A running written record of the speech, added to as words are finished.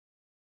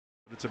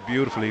It's a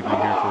beautiful evening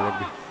here for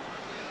rugby.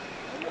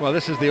 Well,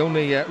 this is the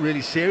only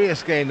really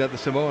serious game that the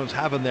Samoans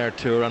have in their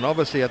tour, and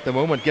obviously at the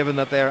moment, given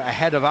that they're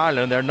ahead of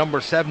Ireland, they're number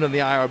 7 in the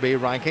IRB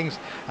rankings,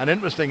 and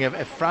interesting,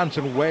 if France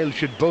and Wales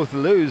should both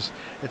lose,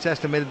 it's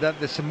estimated that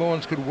the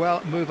Samoans could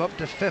well move up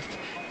to 5th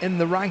in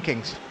the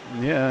rankings.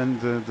 Yeah,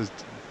 and there's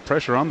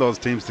pressure on those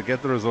teams to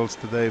get the results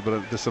today,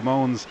 but the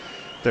Samoans,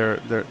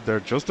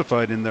 they're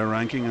justified in their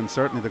ranking, and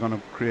certainly they're going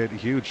to create a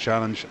huge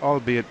challenge,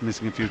 albeit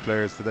missing a few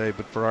players today,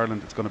 but for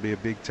Ireland it's going to be a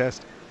big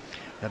test.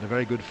 They had a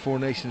very good Four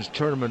Nations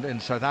tournament in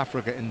South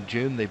Africa in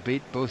June. They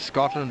beat both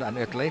Scotland and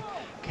Italy.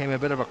 Came a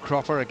bit of a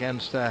cropper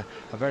against a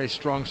very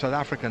strong South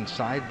African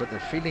side, but they're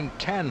fielding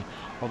 10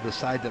 of the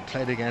side that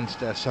played against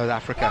South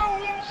Africa.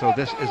 So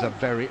this is a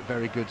very,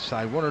 very good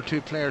side. 1 or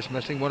 2 players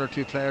missing, 1 or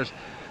 2 players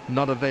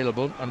not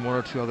available, and 1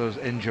 or 2 others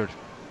injured.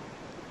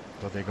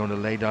 But they're going to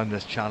lay down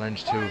this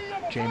challenge to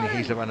Jamie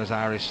Heaslip and his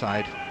Irish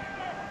side.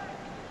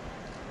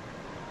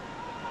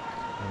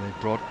 And they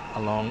brought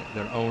along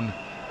their own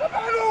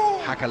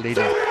Haka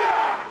leader.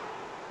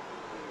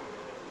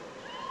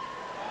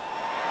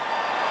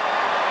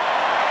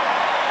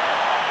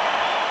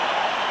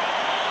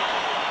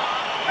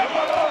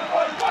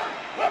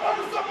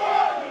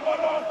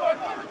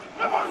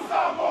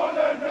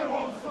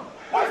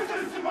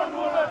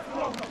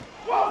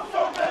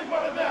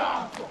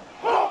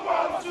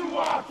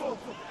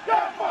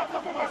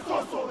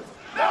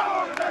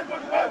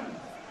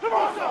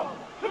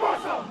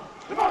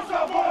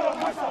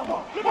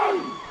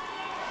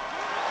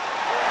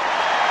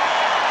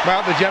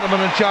 Well, the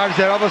gentleman in charge,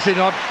 they're obviously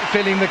not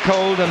feeling the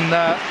cold, and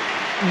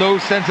no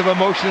sense of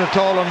emotion at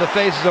all on the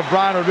faces of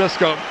Brian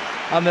O'Driscoll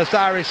on this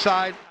Irish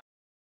side.